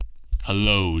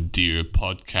Hello, dear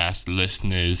podcast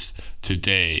listeners.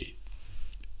 Today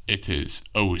it is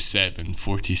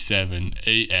 07:47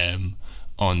 a.m.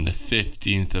 on the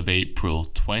 15th of April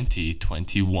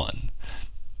 2021.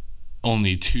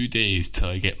 Only 2 days till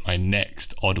I get my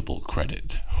next Audible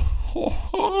credit.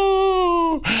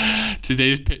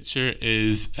 Today's picture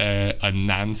is a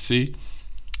Nancy,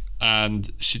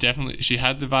 and she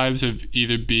had the vibes of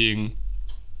either being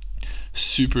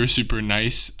super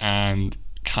nice and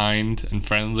kind and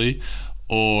friendly,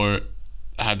 or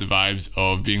had the vibes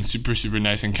of being super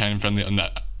nice and kind and friendly on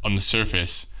the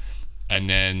surface, and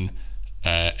then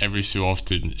every so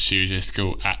often she would just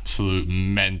go absolute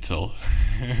mental.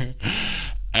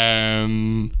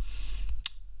 I've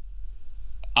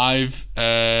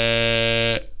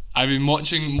been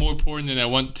watching more porn than I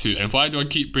want to, and why do I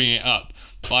keep bringing it up?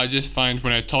 Well, I just find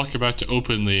when I talk about it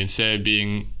openly instead of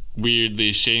being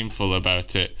weirdly shameful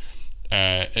about it,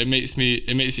 it makes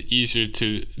it easier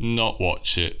to not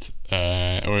watch it,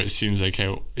 or it seems like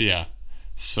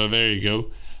so there you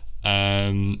go.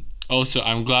 Also,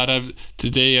 I'm glad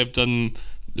today I've done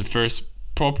the first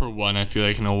proper one, I feel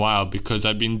like, in a while, because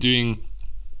I've been doing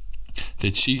the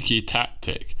cheeky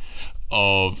tactic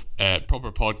of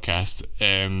proper podcast.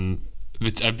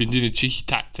 I've been doing the cheeky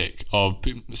tactic of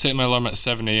setting my alarm at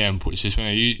 7 a.m, which is when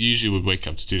I usually would wake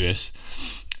up to do this,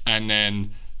 and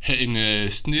then hitting the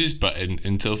snooze button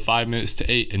until 5 minutes to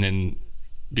 8, and then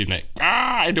being like,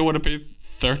 I don't want to pay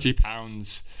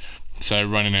 £30. So I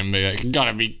run in and be like,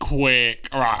 gotta be quick.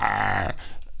 But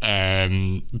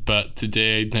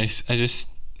today, I just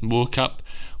woke up,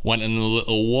 went on a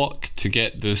little walk to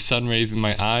get the sun rays in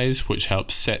my eyes, which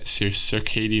helps set your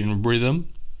circadian rhythm.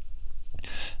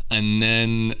 And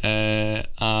then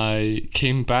I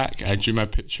came back, I drew my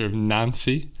picture of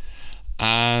Nancy,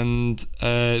 and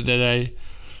then I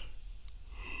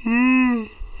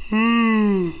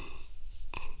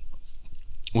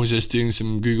was just doing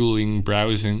some Googling,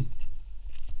 browsing,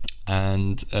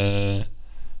 and that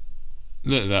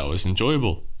was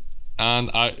enjoyable. And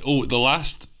the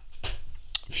last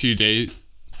few days,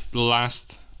 or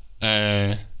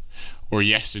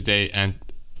yesterday and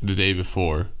the day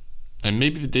before, and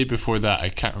maybe the day before that, I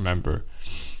can't remember,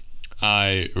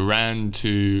 I ran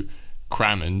to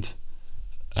Cramond,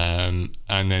 and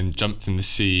then jumped in the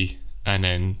sea, and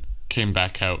then came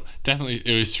back out. Definitely,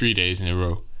 it was 3 days in a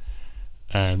row.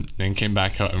 Then came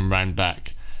back out and ran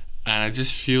back, and I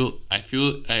just feel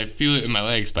it in my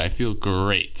legs, but I feel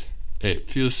great. It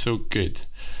feels so good.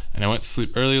 And I went to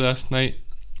sleep early last night.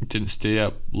 Didn't stay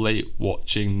up late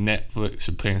watching Netflix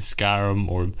or playing Skyrim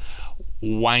or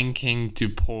wanking to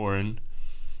porn.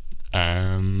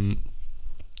 There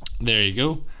you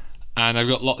go. And I've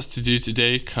got lots to do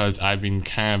today because I've been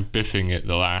kind of biffing it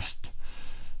the last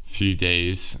few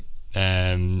days.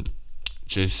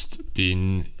 Just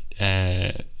been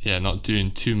not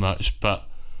doing too much, but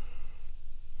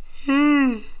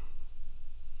I'm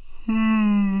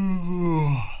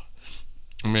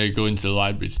gonna go into the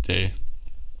library today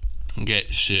and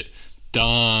get shit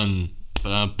done.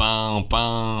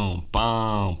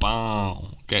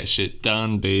 Get shit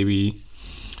done, baby.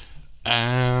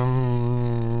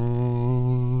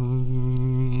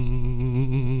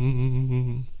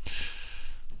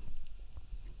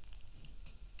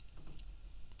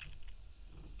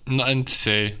 Nothing to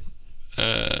say.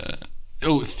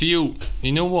 Theo,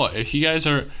 you know what? If you guys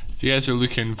are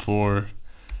looking for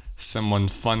someone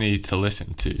funny to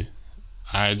listen to,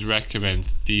 I'd recommend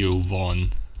Theo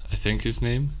Von. I think his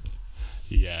name.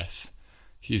 Yes,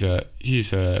 he's a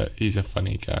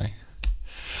funny guy.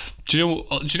 Do you know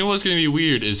what's going to be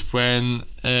weird is when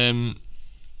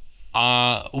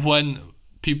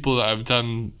people that have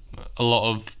done a lot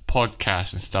of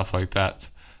podcasts and stuff like that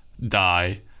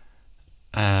die,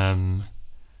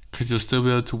 because you'll still be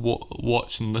able to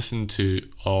watch and listen to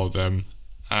all of them,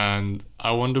 and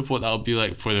I wonder what that'll be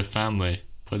like for their family,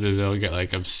 whether they'll get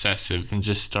like obsessive and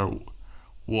just start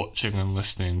watching and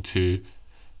listening to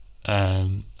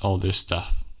all their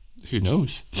stuff. Who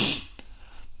knows?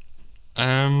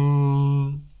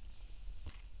 And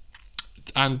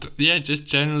yeah, just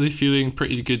generally feeling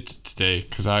pretty good today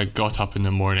because I got up in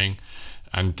the morning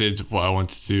and did what I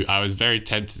wanted to do. I was very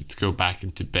tempted to go back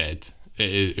into bed.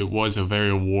 It was a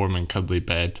very warm and cuddly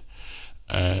bed,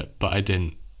 but I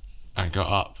didn't. I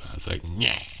got up. I was like,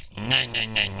 yeah.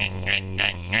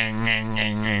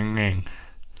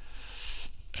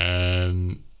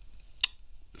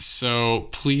 So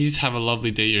please have a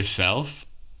lovely day yourself,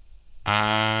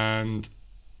 and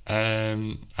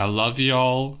I love you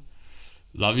all.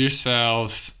 Love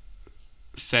yourselves.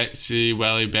 Sexy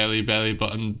welly belly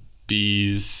button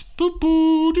bees. Boo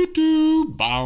boo doo doo. Bow.